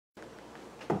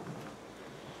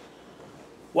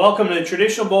Welcome to the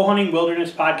Traditional Bow Hunting Wilderness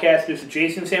Podcast. This is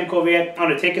Jason Samkoviak. I'm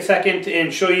going to take a second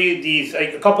and show you these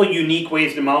a couple unique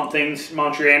ways to mount things,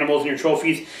 mount your animals and your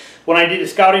trophies. When I did a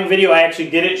scouting video, I actually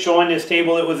did it showing this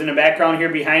table that was in the background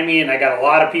here behind me, and I got a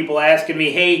lot of people asking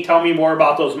me, hey, tell me more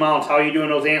about those mounts, how are you doing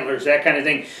those antlers, that kind of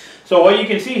thing. So what you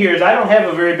can see here is I don't have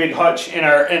a very big hutch in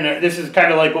our this is kind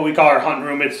of like what we call our hunting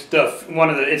room. It's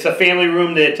it's a family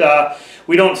room that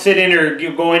we don't sit in or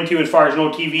go into as far as no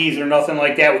TVs or nothing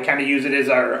like that. We kind of use it as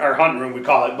our hunting room, we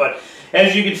call it. But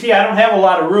as you can see, I don't have a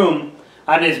lot of room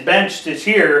on this bench that's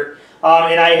here,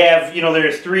 and I have,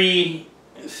 there's 3,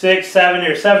 6, 7,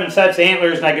 or 7 sets of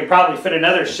antlers, and I could probably fit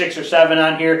another 6 or 7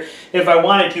 on here if I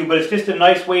wanted to, but it's just a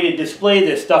nice way to display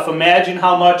this stuff. Imagine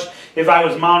how much, if I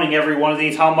was mounting every one of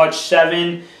these, how much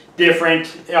 7 different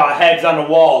heads on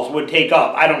the walls would take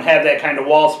up. I don't have that kind of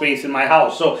wall space in my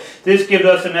house, so this gives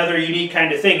us another unique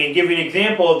kind of thing. And give you an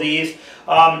example of these,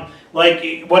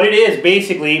 like what it is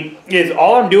basically is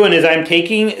all I'm doing is I'm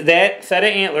taking that set of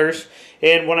antlers,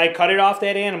 and when I cut it off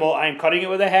that animal, I'm cutting it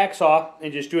with a hacksaw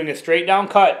and just doing a straight down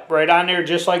cut right on there,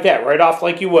 just like that, right off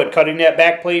like you would, cutting that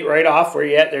back plate right off where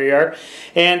you at, there you are.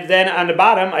 And then on the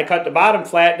bottom, I cut the bottom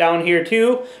flat down here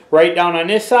too, right down on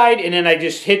this side, and then I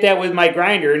just hit that with my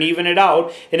grinder and even it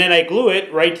out, and then I glue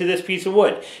it right to this piece of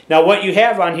wood. Now what you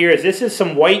have on here is this is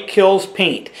some white Kills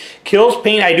paint. Kills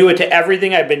paint, I do it to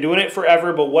everything. I've been doing it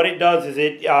forever, but what it does is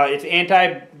it's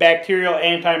antibacterial,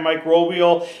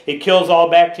 antimicrobial. It kills all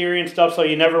bacteria and stuff, so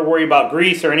you never worry about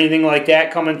grease or anything like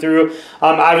that coming through.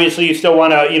 Obviously, you still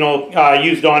want to,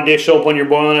 use Dawn dish soap when you're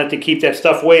boiling it to keep that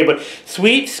stuff away. But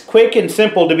sweet, quick, and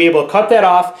simple to be able to cut that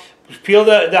off. Peel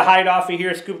the hide off of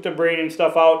here, scoop the brain and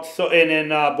stuff out, and then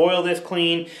boil this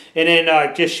clean, and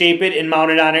then just shape it and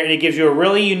mount it on it, and it gives you a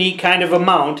really unique kind of a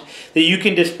mount that you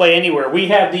can display anywhere. We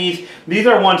have these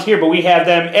are ones here, but we have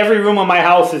them, every room of my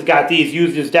house has got these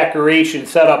used as decoration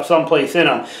set up someplace in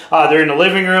them. They're in the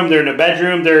living room, they're in the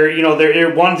bedroom,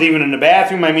 they're one's even in the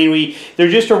bathroom. I mean, they're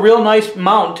just a real nice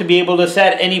mount to be able to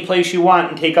set any place you want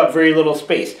and take up very little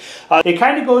space. It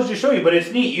kind of goes to show you, but it's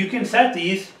neat. You can set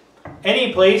these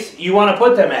any place you want to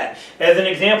put them at. As an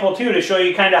example too, to show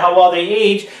you kind of how well they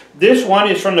age, this one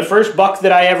is from the first buck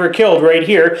that I ever killed right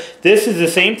here. This is the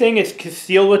same thing. It's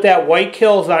sealed with that white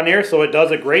Kills on there, so it does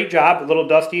a great job. A little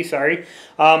dusty, sorry.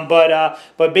 But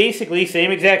basically, same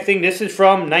exact thing. This is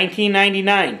from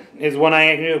 1999 is when I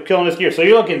ended up killing this deer. So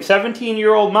you're looking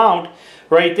 17-year-old mount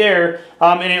right there,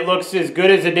 and it looks as good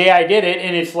as the day I did it,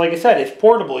 and it's, like I said, it's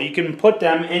portable. You can put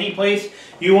them any place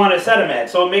you want to set them at.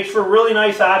 So it makes for a really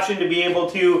nice option to be able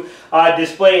to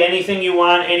display anything you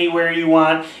want, anywhere you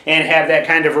want, and have that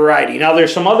kind of variety. Now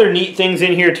there's some other neat things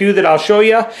in here too that I'll show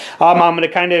you. I'm going to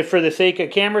kind of, for the sake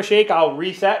of camera shake, I'll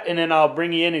reset, and then I'll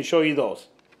bring you in and show you those.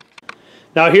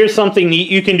 Now here's something neat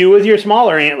you can do with your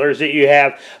smaller antlers that you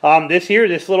have.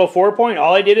 This little 4-point,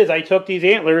 all I did is I took these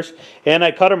antlers and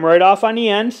I cut them right off on the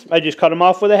ends. I just cut them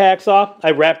off with a hacksaw.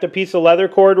 I wrapped a piece of leather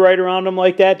cord right around them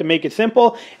like that to make it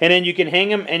simple, and then you can hang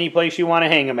them any place you want to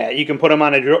hang them at. You can put them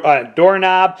on a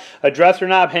doorknob, a dresser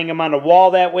knob, hang them on a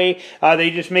wall that way.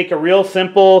 They just make a real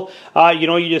simple,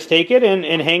 you just take it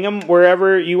and hang them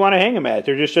wherever you want to hang them at.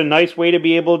 They're just a nice way to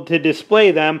be able to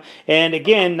display them, and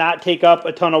again, not take up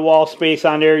a ton of wall space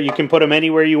on there. You can put them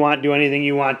anywhere you want, do anything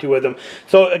you want to with them.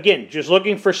 So again, just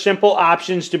looking for simple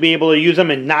options to be able to use them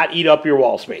and not eat up your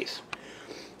wall space.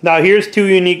 Now here's 2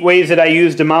 unique ways that I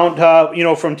use to mount,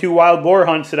 from 2 wild boar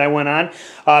hunts that I went on.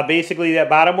 Basically that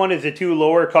bottom one is the 2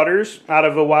 lower cutters out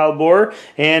of a wild boar,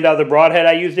 and the broadhead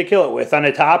I used to kill it with. On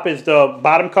the top is the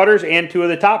bottom cutters and 2 of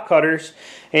the top cutters.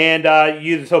 And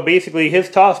so basically his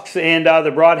tusks and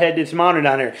the broadhead that's mounted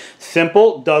on there.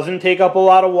 Simple, doesn't take up a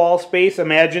lot of wall space.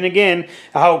 Imagine again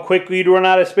how quickly you'd run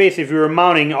out of space if you were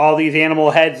mounting all these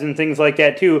animal heads and things like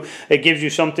that too. It gives you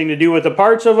something to do with the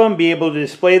parts of them, be able to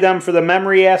display them for the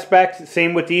memory aspect.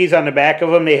 Same with these on the back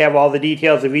of them. They have all the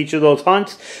details of each of those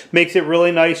hunts. Makes it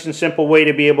really nice and simple way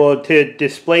to be able to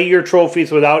display your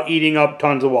trophies without eating up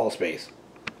tons of wall space.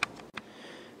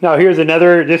 Now here's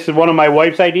another, this is one of my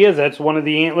wife's ideas. That's one of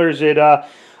the antlers that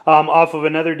off of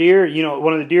another deer.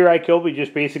 One of the deer I killed, we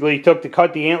just basically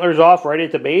cut the antlers off right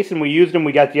at the base, and we used them.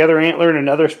 We got the other antler in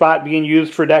another spot being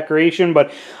used for decoration,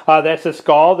 but that's a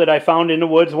skull that I found in the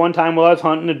woods one time while I was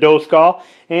hunting, a doe skull.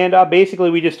 And basically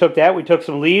we just took that, we took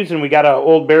some leaves, and we got an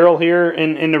old barrel here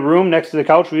in the room next to the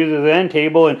couch. We use it as an end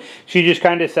table, and she just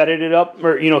kind of set it up,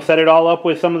 or set it all up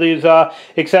with some of these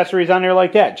accessories on there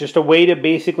like that. Just a way to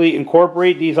basically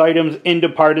incorporate these items into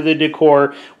part of the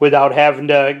decor without having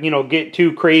to get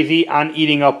too crazy on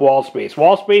eating up wall space.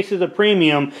 Wall space is a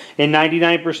premium in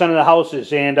 99% of the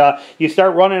houses, and you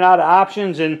start running out of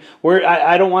options. And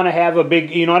I don't want to have a big,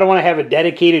 I don't want to have a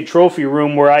dedicated trophy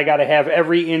room where I got to have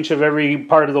every inch of every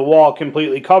part of the wall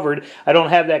completely covered. I don't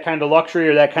have that kind of luxury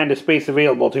or that kind of space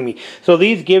available to me. So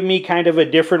these give me kind of a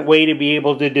different way to be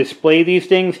able to display these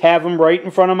things, have them right in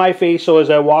front of my face, so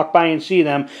as I walk by and see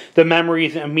them, the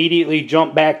memories immediately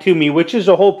jump back to me, which is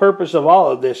the whole purpose of all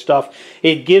of this stuff.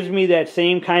 It gives me that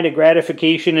same kind of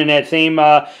gratification and that same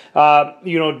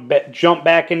jump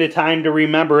back into time to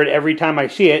remember it every time I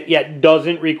see it, yet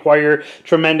doesn't require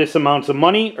tremendous amounts of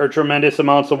money or tremendous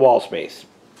amounts of wall space.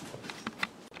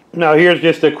 Now here's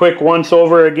just a quick once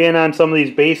over again on some of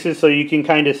these bases so you can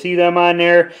kind of see them on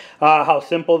there, how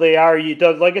simple they are.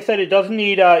 Like I said, it doesn't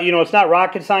need, it's not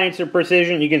rocket science or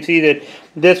precision. You can see that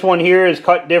this one here is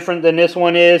cut different than this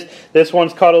one is. This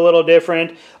one's cut a little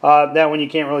different. That one you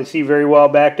can't really see very well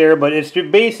back there, but it's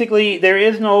basically, there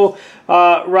is no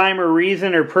rhyme or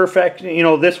reason or perfect.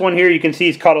 This one here you can see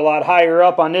is cut a lot higher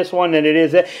up on this one than it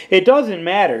is. It doesn't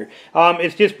matter.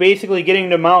 It's just basically getting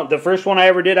to mount. The first one I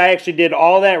ever did, I actually did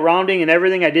all that rounding and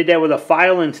everything. I did that with a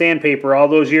file and sandpaper all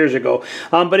those years ago.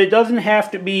 But it doesn't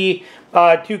have to be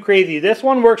too crazy. This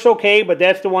one works okay, but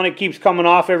that's the one that keeps coming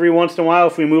off every once in a while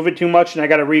if we move it too much and I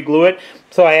got to re-glue it.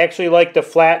 So I actually like the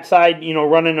flat side,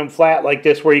 running them flat like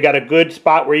this where you got a good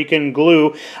spot where you can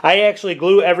glue. I actually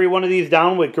glue every one of these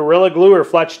down with Gorilla Glue or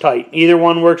Fletch-Tite. Either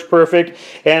one works perfect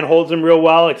and holds them real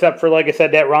well, except for, like I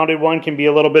said, that rounded one can be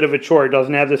a little bit of a chore. It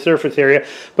doesn't have the surface area.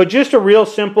 But just a real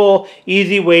simple,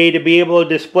 easy way to be able to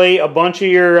display a bunch of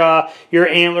your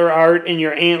antler art and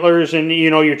your antlers and,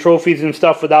 your trophies and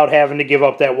stuff without having to give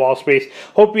up that wall space.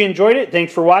 Hope you enjoyed it.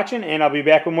 Thanks for watching, and I'll be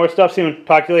back with more stuff soon.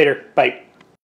 Talk to you later. Bye.